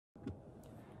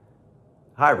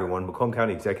Hi everyone, Macomb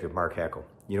County Executive Mark Hackle.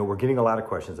 We're getting a lot of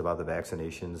questions about the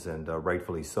vaccinations and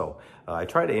rightfully so. I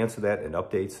try to answer that in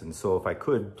updates, and so if I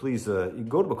could, please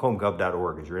go to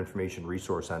macombgov.org as your information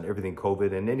resource on everything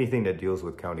COVID and anything that deals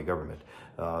with county government.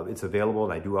 It's available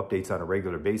and I do updates on a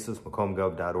regular basis,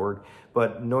 macombgov.org,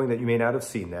 but knowing that you may not have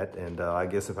seen that, and I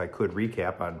guess if I could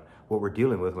recap on what we're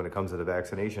dealing with when it comes to the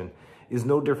vaccination, is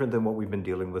no different than what we've been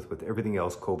dealing with everything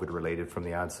else COVID related from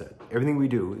the onset. Everything we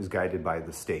do is guided by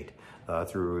the state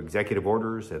through executive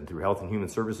orders and through Health and Human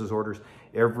Services orders.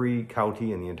 Every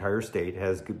county in the entire state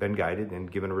has been guided and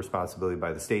given a responsibility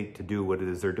by the state to do what it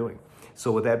is they're doing.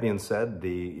 So with that being said,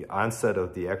 the onset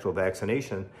of the actual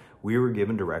vaccination, we were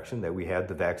given direction that we had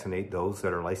to vaccinate those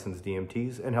that are licensed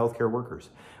DMTs and healthcare workers.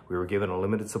 We were given a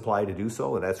limited supply to do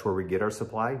so, and that's where we get our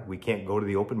supply. We can't go to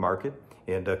the open market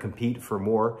and compete for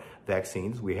more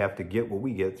vaccines. We have to get what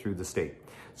we get through the state.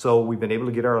 So we've been able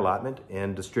to get our allotment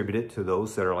and distribute it to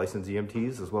those that are licensed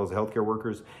EMTs as well as healthcare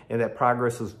workers, and that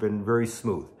progress has been very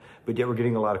smooth. But yet we're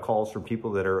getting a lot of calls from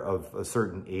people that are of a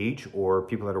certain age or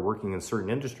people that are working in certain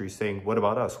industries saying, what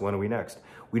about us? When are we next?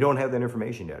 We don't have that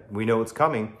information yet. We know it's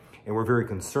coming and we're very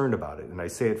concerned about it. And I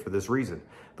say it for this reason.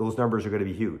 Those numbers are going to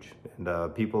be huge.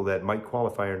 And people that might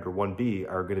qualify under 1B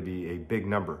are going to be a big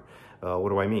number. What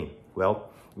do I mean? Well,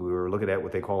 we were looking at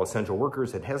what they call essential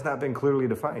workers. It has not been clearly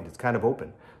defined. It's kind of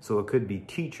open. So it could be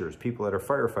teachers, people that are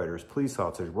firefighters, police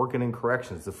officers, working in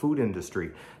corrections, the food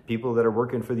industry, people that are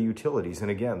working for the utilities.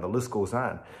 And again, the list goes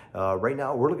on. Right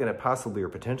now, we're looking at possibly or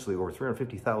potentially over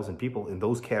 350,000 people in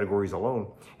those categories alone.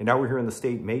 And now we're here in the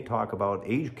state may talk about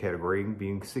age category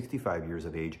being 65 years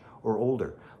of age or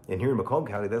older. And here in Macomb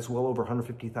County, that's well over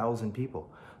 150,000 people.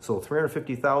 So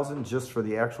 350,000 just for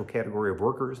the actual category of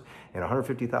workers and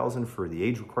 150,000 for the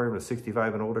age requirement of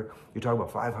 65 and older. You're talking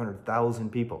about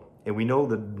 500,000 people. And we know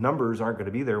the numbers aren't going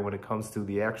to be there when it comes to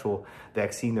the actual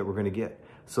vaccine that we're going to get.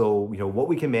 So, what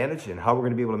we can manage and how we're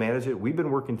going to be able to manage it, we've been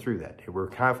working through that. We're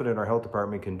confident our health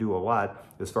department can do a lot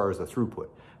as far as the throughput.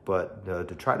 But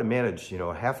to try to manage,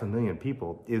 500,000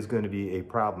 people is going to be a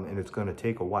problem, and it's going to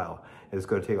take a while. And it's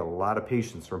going to take a lot of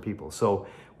patience from people. So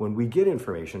when we get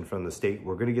information from the state,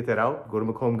 we're going to get that out. Go to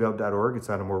macombgov.org. It's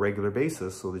on a more regular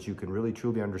basis so that you can really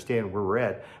truly understand where we're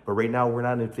at. But right now, we're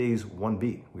not in phase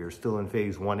 1B. We are still in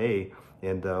phase 1A.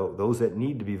 And those that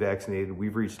need to be vaccinated,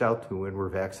 we've reached out to and we're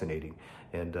vaccinating.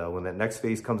 And when that next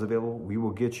phase comes available, we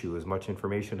will get you as much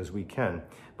information as we can.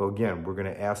 But again, we're going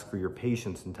to ask for your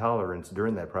patience and tolerance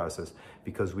during that process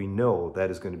because we know that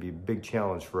is going to be a big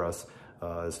challenge for us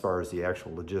as far as the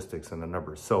actual logistics and the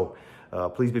numbers. So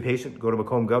please be patient. Go to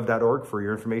macombgov.org for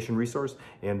your information resource.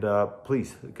 And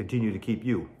please continue to keep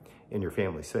you and your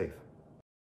family safe.